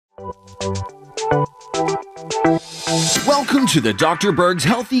Welcome to the Dr. Berg's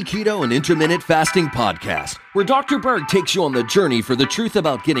Healthy Keto and Intermittent Fasting Podcast, where Dr. Berg takes you on the journey for the truth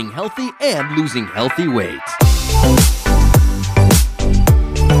about getting healthy and losing healthy weight.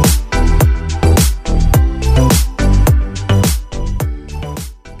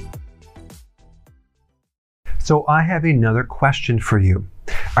 So I have another question for you.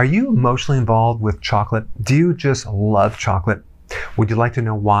 Are you emotionally involved with chocolate? Do you just love chocolate? Would you like to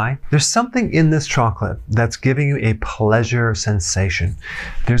know why? There's something in this chocolate that's giving you a pleasure sensation.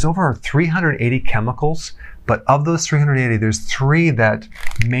 There's over 380 chemicals, but of those 380, there's 3 that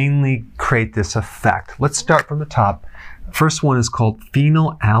mainly create this effect. Let's start from the top. First one is called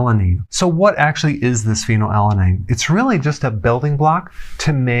phenylalanine. So what actually is this phenylalanine? It's really just a building block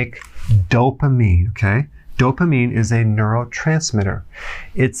to make dopamine, okay? Dopamine is a neurotransmitter.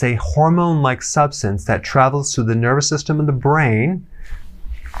 It's a hormone-like substance that travels through the nervous system and the brain,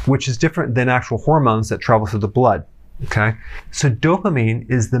 which is different than actual hormones that travel through the blood, okay? So dopamine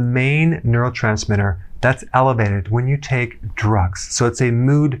is the main neurotransmitter that's elevated when you take drugs. So it's a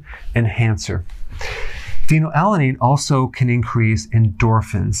mood enhancer. Phenylalanine also can increase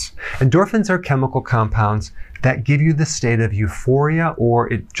endorphins. Endorphins are chemical compounds that give you the state of euphoria or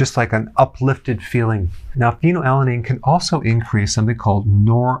just like an uplifted feeling. Now, phenylalanine can also increase something called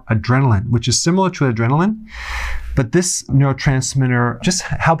noradrenaline, which is similar to adrenaline, but this neurotransmitter just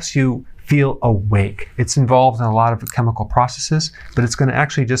helps you feel awake. It's involved in a lot of chemical processes, but it's going to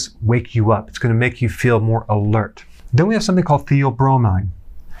actually just wake you up. It's going to make you feel more alert. Then we have something called theobromine.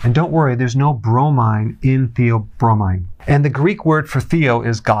 And don't worry, there's no bromine in theobromine. And the Greek word for theo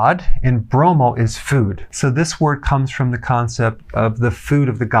is God, and bromo is food. So this word comes from the concept of the food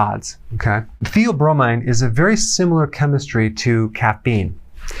of the gods, okay? Theobromine is a very similar chemistry to caffeine,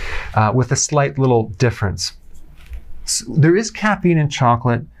 with a slight little difference. So there is caffeine in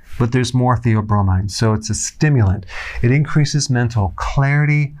chocolate, but there's more theobromine. So it's a stimulant. It increases mental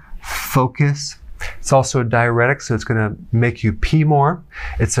clarity, focus. It's also a diuretic, so it's going to make you pee more.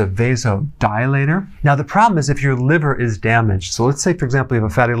 It's a vasodilator. Now, the problem is if your liver is damaged. So let's say, for example, you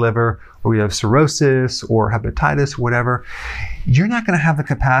have a fatty liver, or you have cirrhosis, or hepatitis, whatever. You're not going to have the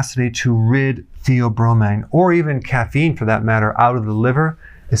capacity to rid theobromine, or even caffeine for that matter, out of the liver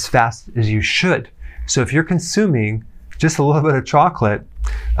as fast as you should. So if you're consuming just a little bit of chocolate,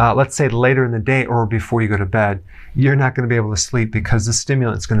 let's say later in the day or before you go to bed, you're not going to be able to sleep because the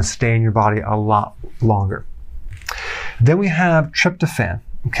stimulant is going to stay in your body a lot longer. Then we have tryptophan.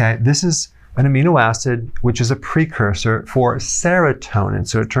 Okay, this is an amino acid which is a precursor for serotonin.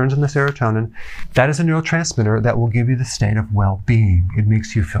 So it turns into serotonin. That is a neurotransmitter that will give you the state of well-being. It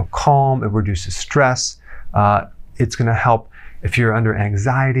makes you feel calm. It reduces stress. It's going to help if you're under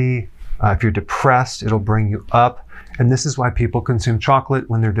anxiety. If you're depressed, it'll bring you up. And this is why people consume chocolate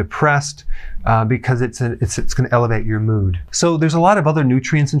when they're depressed, because it's going to elevate your mood. So there's a lot of other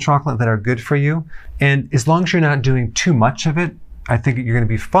nutrients in chocolate that are good for you. And as long as you're not doing too much of it, I think you're going to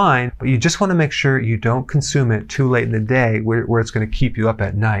be fine. But you just want to make sure you don't consume it too late in the day where it's going to keep you up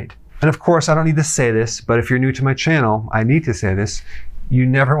at night. And of course, I don't need to say this, but if you're new to my channel, I need to say this. You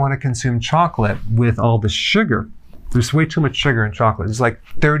never want to consume chocolate with all the sugar. There's way too much sugar in chocolate. It's like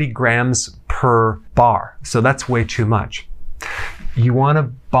 30 grams per bar. So that's way too much. You want to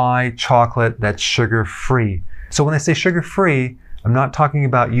buy chocolate that's sugar-free. So when I say sugar-free, I'm not talking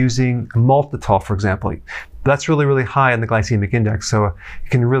about using maltitol, for example. That's really, really high in the glycemic index, so it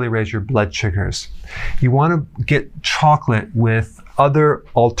can really raise your blood sugars. You want to get chocolate with other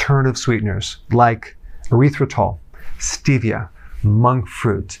alternative sweeteners like erythritol, stevia, monk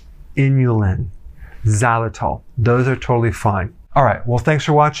fruit, inulin, xylitol. Those are totally fine. All right, well, thanks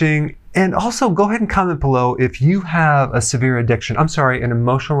for watching. And also go ahead and comment below if you have a severe addiction, an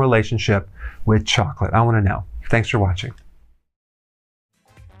emotional relationship with chocolate. I want to know. Thanks for watching.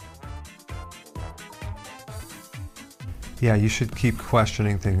 Yeah, you should keep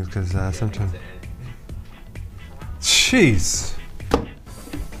questioning things because sometimes... Jeez.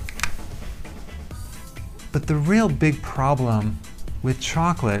 But the real big problem with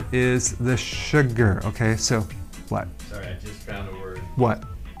chocolate is the sugar, okay? So, what? Sorry, I just found a word. What?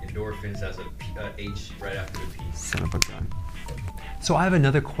 Endorphins has a H right after the P. Son of a gun. So I have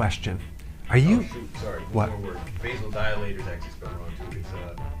another question. Are you... Oh, shoot, sorry, what? One more word. Vasodilator is actually spelled wrong too. It's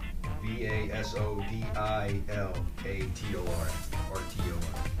V-A-S-O-D-I-L-A-T-O-R.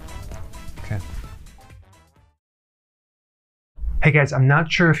 Okay. Hey guys, I'm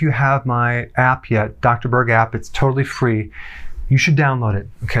not sure if you have my app yet, Dr. Berg app. It's totally free. You should download it.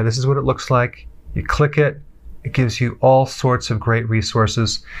 Okay, this is what it looks like. You click it. It gives you all sorts of great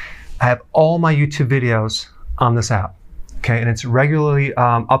resources. I have all my YouTube videos on this app. Okay, and it's regularly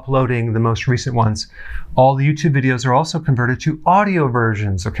uploading the most recent ones. All the YouTube videos are also converted to audio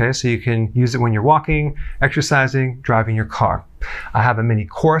versions, okay? So you can use it when you're walking, exercising, driving your car. I have a mini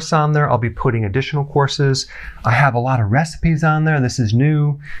course on there. I'll be putting additional courses. I have a lot of recipes on there. This is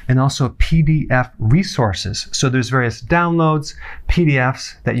new. And also PDF resources. So there's various downloads,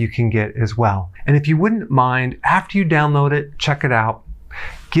 PDFs that you can get as well. And if you wouldn't mind, after you download it, check it out,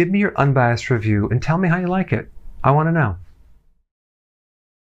 give me your unbiased review and tell me how you like it. I want to know.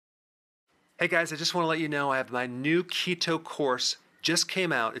 Hey guys, I just want to let you know I have my new keto course just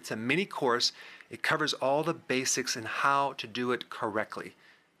came out. It's a mini course. It covers all the basics and how to do it correctly.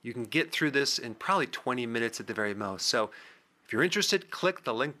 You can get through this in probably 20 minutes at the very most. So if you're interested, click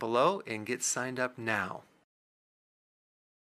the link below and get signed up now.